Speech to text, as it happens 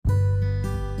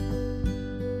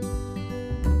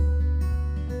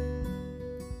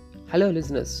Hello,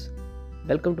 listeners.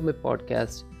 Welcome to my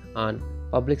podcast on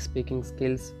public speaking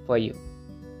skills for you.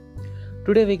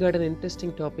 Today, we got an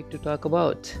interesting topic to talk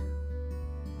about.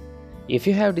 If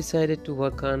you have decided to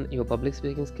work on your public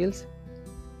speaking skills,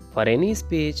 for any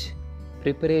speech,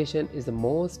 preparation is the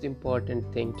most important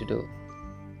thing to do.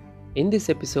 In this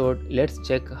episode, let's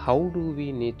check how do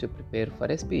we need to prepare for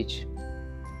a speech.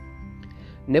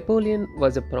 Napoleon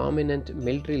was a prominent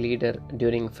military leader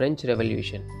during French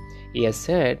Revolution. He has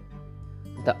said,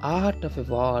 "The art of a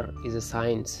war is a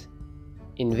science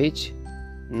in which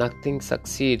nothing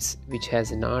succeeds which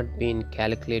has not been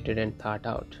calculated and thought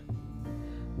out."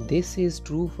 This is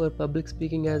true for public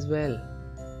speaking as well.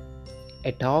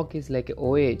 A talk is like a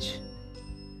voyage.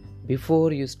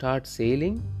 Before you start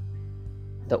sailing,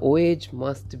 the voyage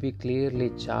must be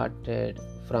clearly charted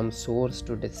from source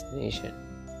to destination.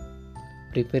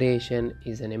 Preparation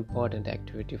is an important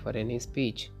activity for any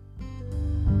speech.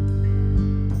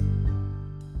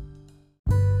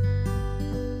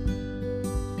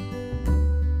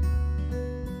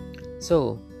 So,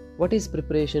 what is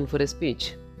preparation for a speech?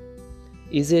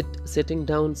 Is it setting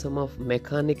down some of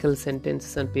mechanical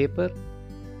sentences on paper?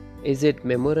 Is it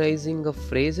memorizing of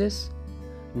phrases?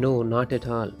 No, not at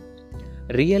all.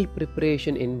 Real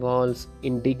preparation involves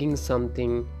in digging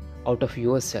something out of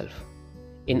yourself,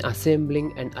 in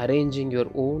assembling and arranging your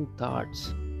own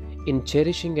thoughts, in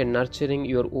cherishing and nurturing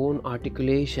your own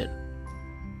articulation.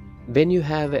 When you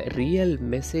have a real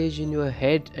message in your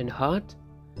head and heart,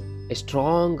 a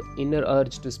strong inner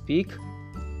urge to speak,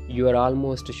 you are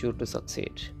almost sure to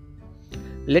succeed.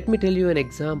 Let me tell you an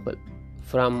example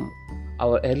from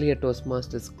our earlier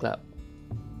Toastmasters club.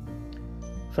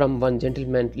 From one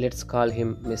gentleman, let's call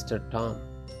him Mr. Tom.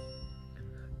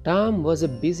 Tom was a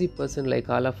busy person like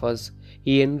all of us.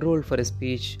 He enrolled for a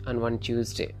speech on one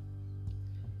Tuesday.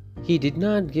 He did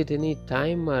not get any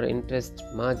time or interest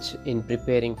much in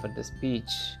preparing for the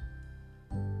speech.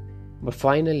 But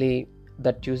finally,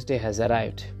 that Tuesday has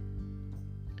arrived.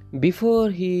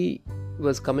 Before he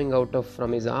was coming out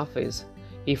from his office,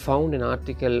 he found an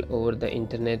article over the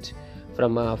internet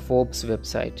from a Forbes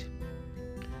website.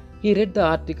 He read the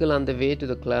article on the way to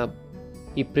the club.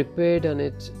 He prepared on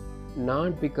it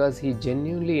not because he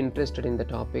genuinely interested in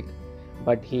the topic,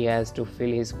 but he has to fill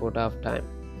his quota of time.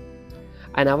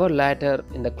 An hour later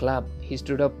in the club, he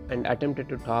stood up and attempted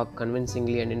to talk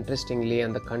convincingly and interestingly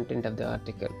on the content of the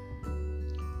article.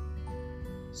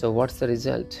 So what's the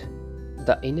result?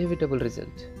 The inevitable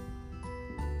result.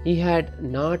 He had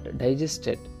not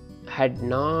digested, had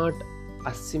not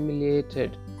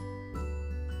assimilated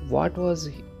what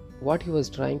he was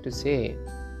trying to say.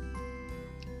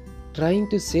 Trying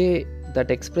to say that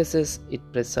expresses it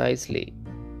precisely.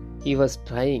 He was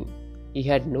trying. He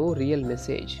had no real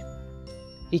message.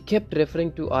 He kept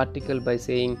referring to article by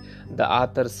saying the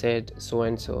author said so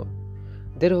and so.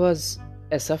 There was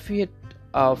a suffix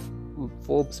of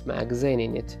Forbes magazine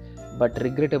in it, but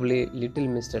regrettably little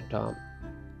Mr. Tom.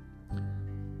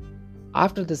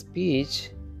 After the speech,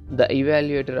 the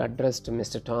evaluator addressed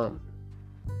Mr. Tom.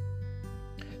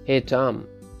 "Hey Tom,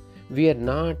 we are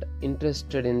not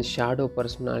interested in shadow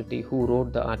personality who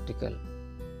wrote the article.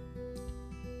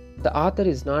 The author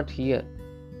is not here.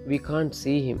 We can't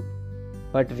see him,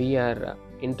 but we are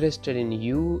interested in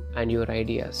you and your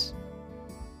ideas.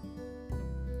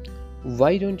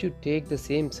 Why don't you take the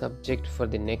same subject for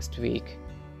the next week?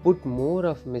 Put more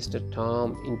of Mr.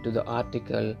 Tom into the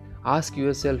article. Ask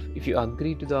yourself if you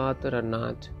agree to the author or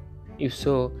not. If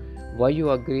so, why you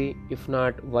agree? If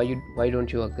not, why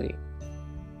don't you agree?"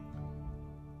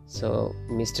 So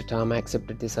Mr. Tom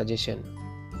accepted the suggestion.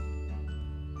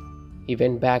 He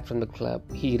went back from the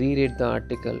club. He reread the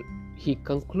article. He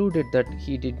concluded that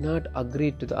he did not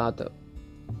agree to the author.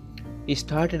 He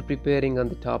started preparing on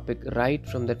the topic right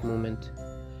from that moment.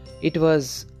 It was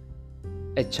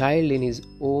a child in his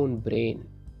own brain,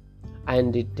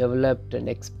 and it developed and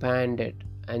expanded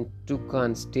and took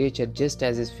on stature just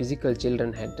as his physical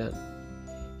children had done.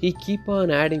 He kept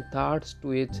on adding thoughts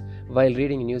to it while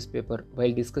reading a newspaper,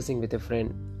 while discussing with a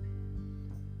friend.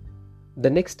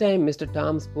 The next time Mr.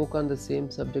 Tom spoke on the same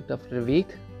subject after a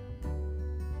week,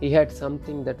 he had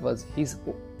something that was his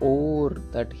ore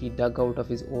that he dug out of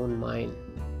his own mind.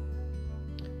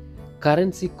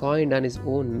 Currency coined on his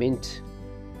own mint,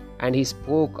 and he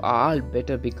spoke all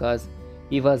better because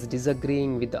he was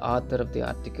disagreeing with the author of the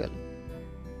article.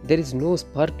 There is no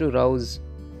spur to rouse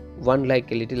one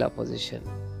like a little opposition.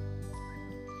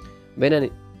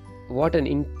 What an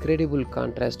incredible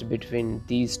contrast between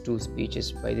these two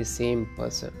speeches by the same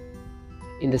person,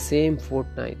 in the same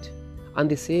fortnight, on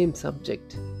the same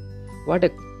subject. What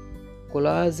a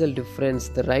colossal difference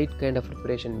the right kind of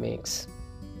preparation makes.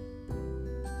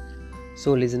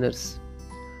 So listeners,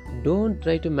 don't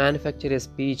try to manufacture a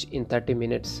speech in 30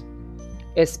 minutes.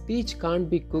 A speech can't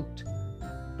be cooked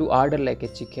to order like a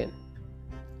chicken.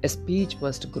 A speech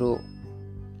must grow.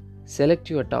 Select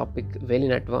your topic well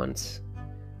in advance,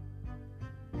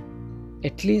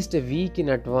 at least a week in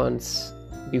advance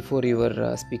before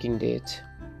your speaking date.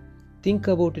 Think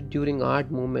about it during odd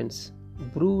moments,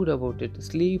 brood about it,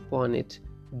 sleep on it,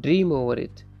 dream over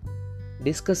it,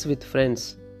 discuss with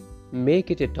friends,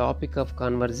 make it a topic of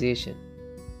conversation.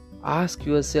 Ask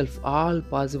yourself all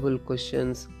possible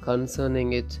questions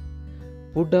concerning it.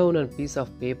 Put down on a piece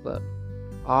of paper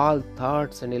all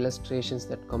thoughts and illustrations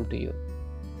that come to you.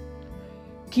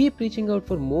 Keep reaching out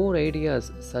for more ideas,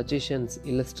 suggestions,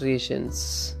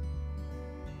 illustrations.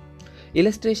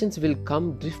 Illustrations will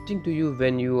come drifting to you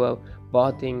when you are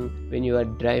bathing, when you are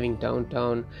driving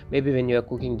downtown, maybe when you are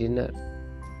cooking dinner.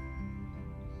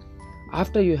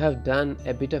 After you have done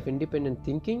a bit of independent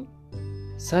thinking,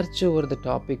 search over the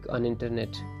topic on internet.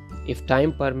 If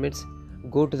time permits,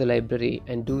 go to the library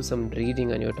and do some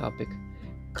reading on your topic.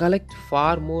 Collect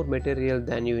far more material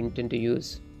than you intend to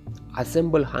use.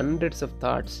 Assemble hundreds of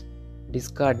thoughts,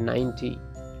 discard 90.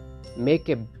 Make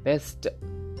a best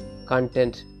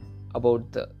content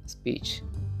about the speech.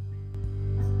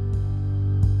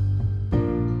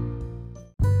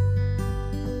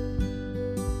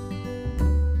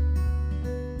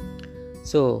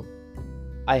 So,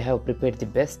 I have prepared the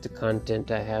best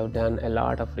content. I have done a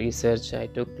lot of research. I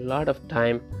took a lot of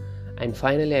time, and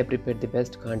finally I prepared the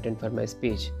best content for my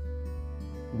speech.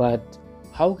 But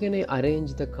how can I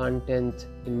arrange the content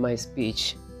in my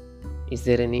speech? Is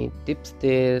there any tips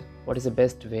there? What is the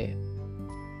best way?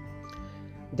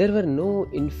 There were no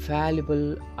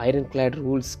infallible ironclad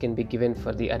rules can be given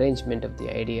for the arrangement of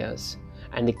the ideas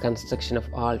and the construction of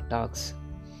all talks.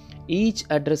 Each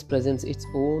address presents its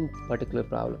own particular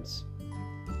problems.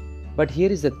 But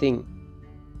here is the thing.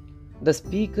 The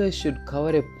speaker should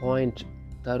cover a point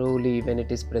thoroughly when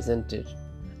it is presented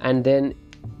and then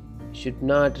should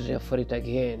not refer it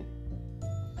again.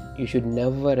 You should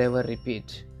never ever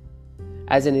repeat.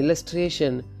 As an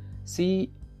illustration, see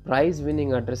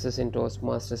prize-winning addresses in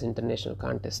Toastmasters International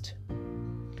Contest.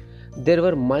 There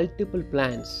were multiple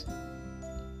plans.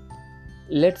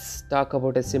 Let's talk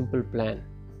about a simple plan.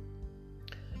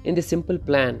 In the simple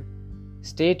plan,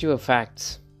 state your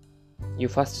facts. You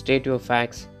first state your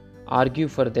facts, argue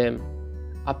for them,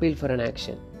 appeal for an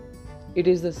action. It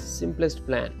is the simplest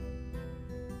plan.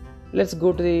 Let's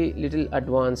go to the little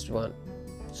advanced one.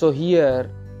 So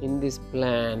here in this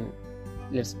plan,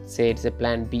 let's say it's a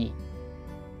plan B.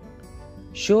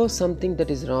 Show something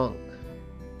that is wrong.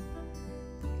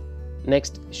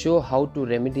 Next, show how to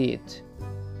remedy it.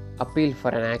 Appeal for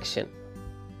an action.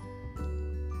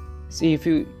 See, if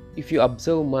you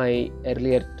observe my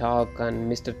earlier talk on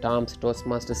Mr. Tom's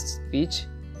Toastmasters speech,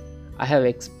 I have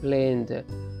explained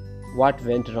what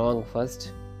went wrong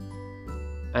first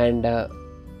and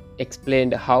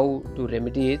explained how to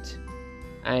remedy it,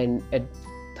 and at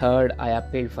third I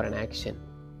appealed for an action.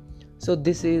 So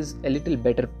this is a little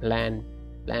better plan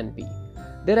B.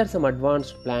 There are some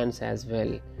advanced plans as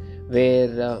well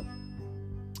where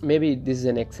maybe this is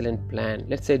an excellent plan.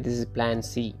 Let's say this is plan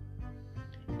C.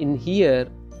 In here,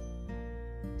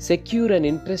 secure an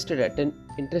interested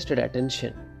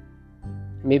attention,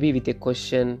 maybe with a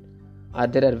question, or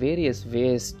there are various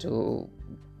ways to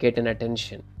get an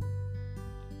attention.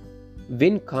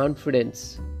 Win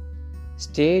confidence,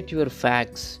 state your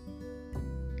facts,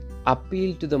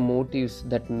 appeal to the motives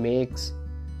that makes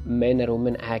men or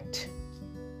women act.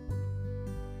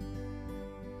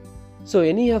 So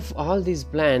any of all these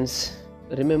plans,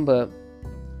 remember,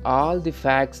 all the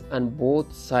facts on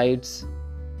both sides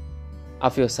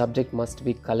of your subject must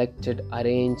be collected,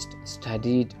 arranged,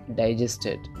 studied,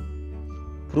 digested.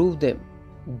 Prove them.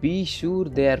 Be sure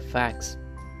they are facts.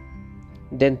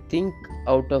 Then think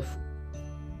out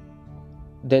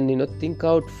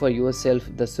for yourself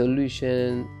the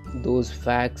solution those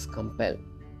facts compel.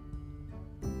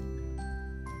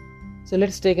 So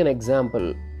let's take an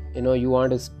example. You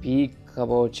want to speak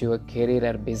about your career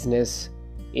or business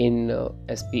in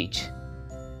a speech.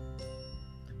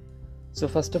 So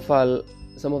first of all,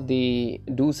 some of the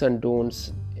do's and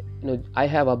don'ts I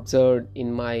have observed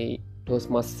in my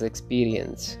Toastmasters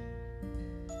experience.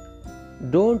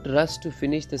 Don't rush to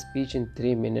finish the speech in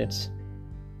 3 minutes.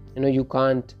 You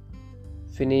can't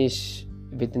finish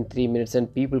within 3 minutes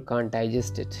and people can't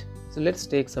digest it. So let's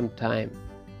take some time.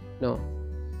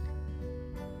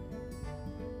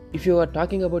 If you are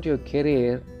talking about your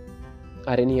career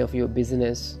or any of your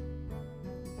business,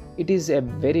 it is a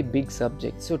very big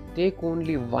subject. So take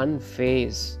only one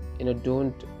phase.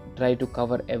 Don't try to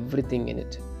cover everything in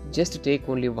it. Just take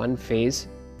only one phase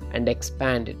and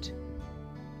expand it.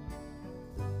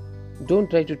 Don't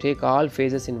try to take all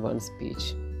phases in one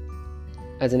speech.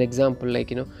 As an example,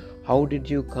 like, how did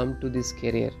you come to this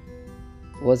career?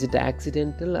 Was it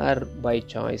accidental or by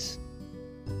choice?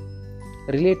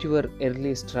 Relate your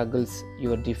early struggles,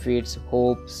 your defeats,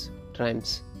 hopes,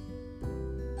 triumphs.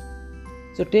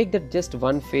 So take that just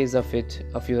one phase of it,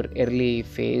 of your early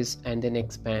phase, and then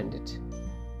expand it.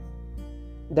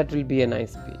 That will be a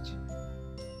nice speech.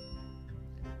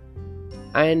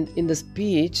 And in the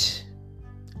speech,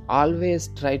 always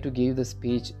try to give the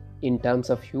speech in terms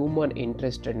of human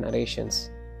interested narrations.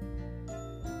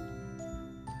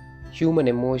 Human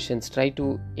emotions, try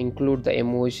to include the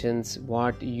emotions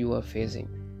what you are facing.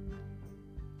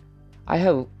 I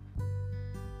have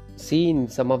seen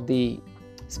some of the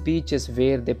speeches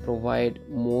where they provide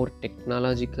more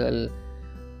technological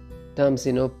terms.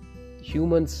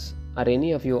 Humans or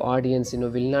any of your audience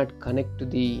will not connect to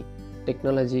the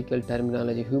technological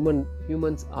terminology.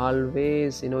 Humans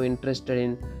always interested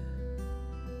in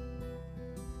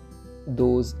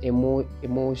those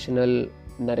emotional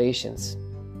narrations.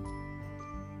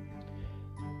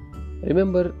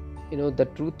 Remember, the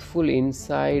truthful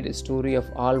inside story of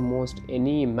almost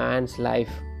any man's life,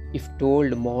 if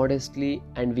told modestly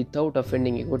and without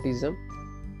offending egotism,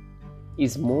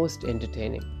 is most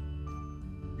entertaining.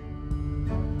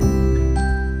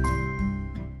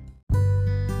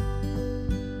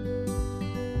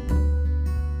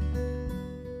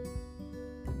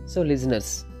 So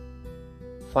listeners,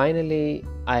 finally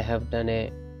I have done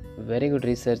a very good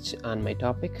research on my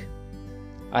topic.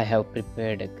 I have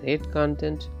prepared a great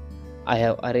content. I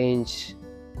have arranged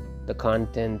the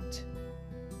content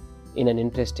in an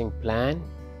interesting plan.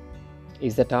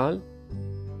 Is that all?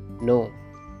 No.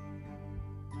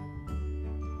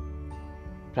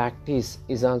 Practice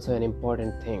is also an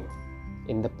important thing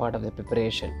in the part of the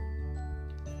preparation.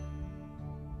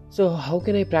 So how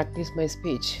can I practice my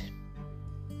speech?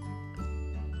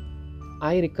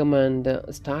 I recommend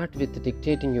start with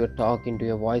dictating your talk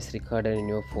into a voice recorder in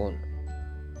your phone.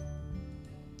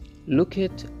 Look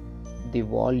at the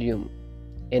volume,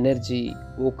 energy,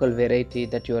 vocal variety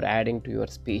that you are adding to your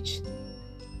speech.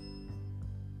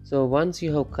 So once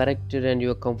you have corrected and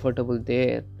you are comfortable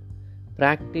there,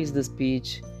 practice the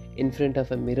speech in front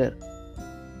of a mirror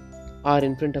or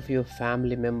in front of your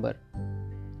family member.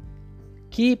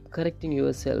 Keep correcting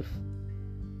yourself.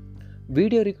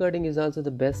 Video recording is also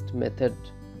the best method.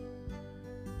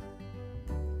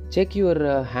 Check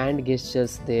your hand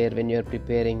gestures there when you are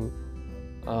preparing,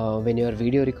 when you are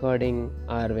video recording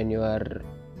or when you are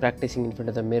practicing in front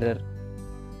of the mirror.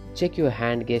 Check your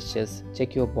hand gestures,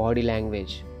 check your body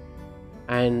language.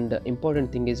 And the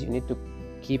important thing is you need to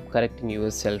keep correcting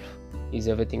yourself. Is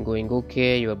everything going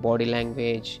okay? Your body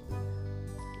language,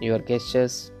 your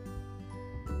gestures.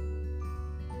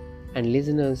 And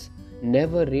listeners,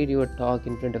 never read your talk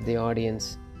in front of the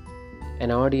audience. An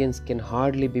audience can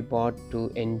hardly be bought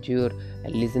to endure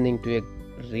listening to a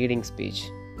reading speech.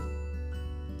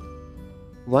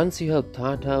 Once you have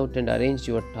thought out and arranged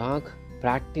your talk,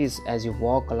 practice as you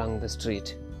walk along the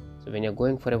street. So when you're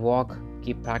going for a walk,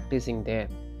 keep practicing there.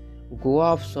 Go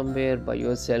off somewhere by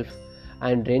yourself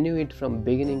and renew it from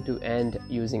beginning to end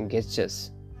using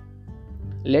gestures.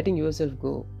 Letting yourself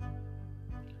go.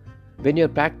 When you're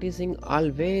practicing,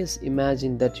 always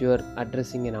imagine that you're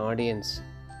addressing an audience.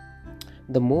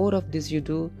 The more of this you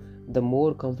do, the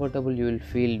more comfortable you will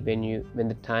feel when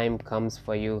the time comes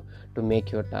for you to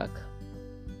make your talk.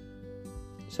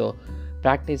 So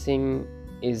practicing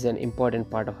is an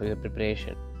important part of your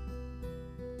preparation.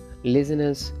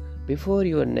 Listeners, before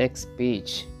your next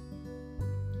speech,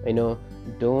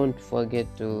 don't forget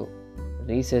to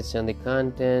research on the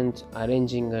content,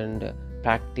 arranging and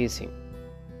practicing.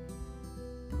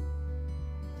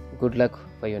 Good luck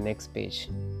for your next speech.